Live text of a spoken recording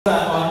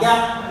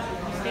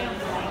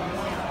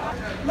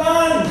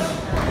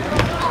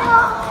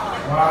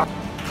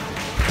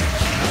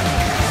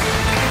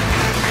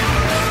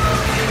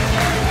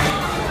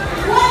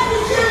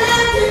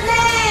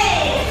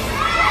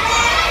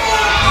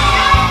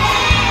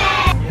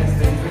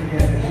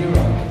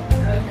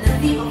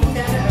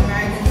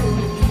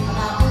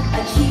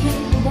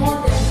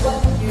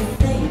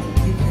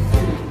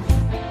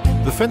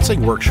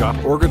fencing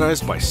workshop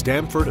organized by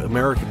Stamford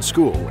American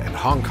School and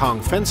Hong Kong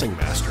fencing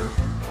master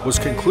was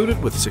concluded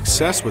with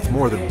success with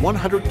more than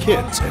 100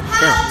 kids and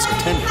parents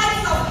attending.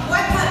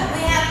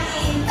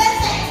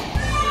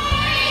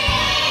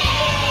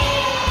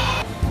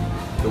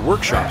 The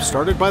workshop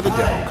started by the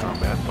demo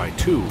combat by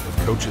 2 of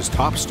Coach's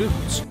top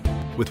students,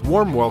 with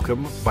warm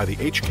welcome by the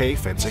HK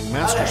Fencing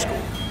Master School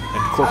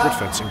and Corporate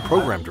Fencing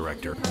Program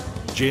Director,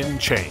 Jin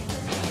Chein.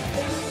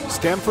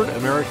 Stamford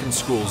American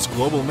School's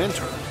global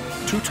mentor,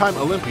 2-time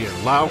Olympian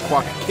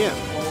Kwok Kim,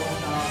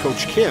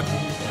 Coach Kim,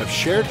 have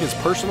shared his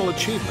personal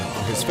achievement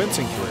in his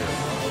fencing career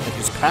and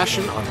his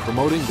passion on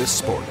promoting this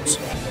sport.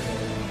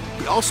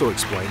 He also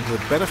explained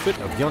the benefit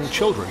of young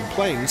children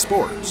playing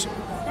sports.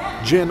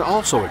 Jin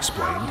also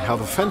explained how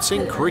the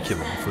fencing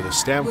curriculum for the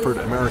Stamford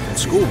American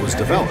School was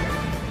developed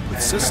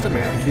with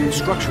systematic and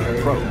structured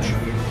approach.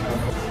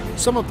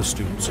 Some of the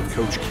students of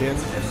Coach Kim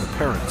and the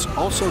parents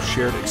also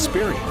shared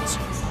experience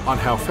on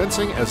how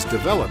fencing has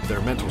developed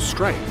their mental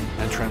strength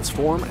and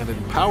transformed and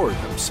empowered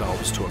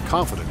themselves to a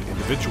confident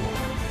individual.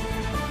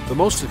 The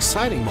most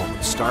exciting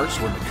moment starts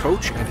when the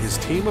coach and his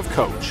team of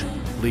coach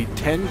lead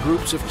 10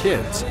 groups of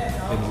kids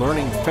in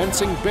learning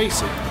fencing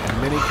basic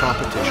and mini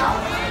competition.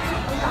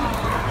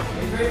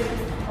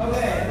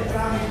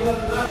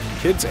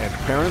 Kids and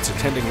parents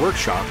attending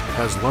workshop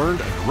has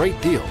learned a great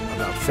deal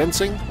about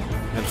fencing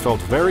and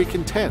felt very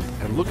content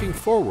and looking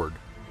forward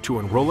to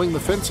enrolling the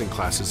fencing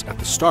classes at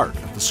the start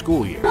of the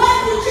school year.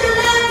 What did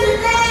you learn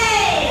today?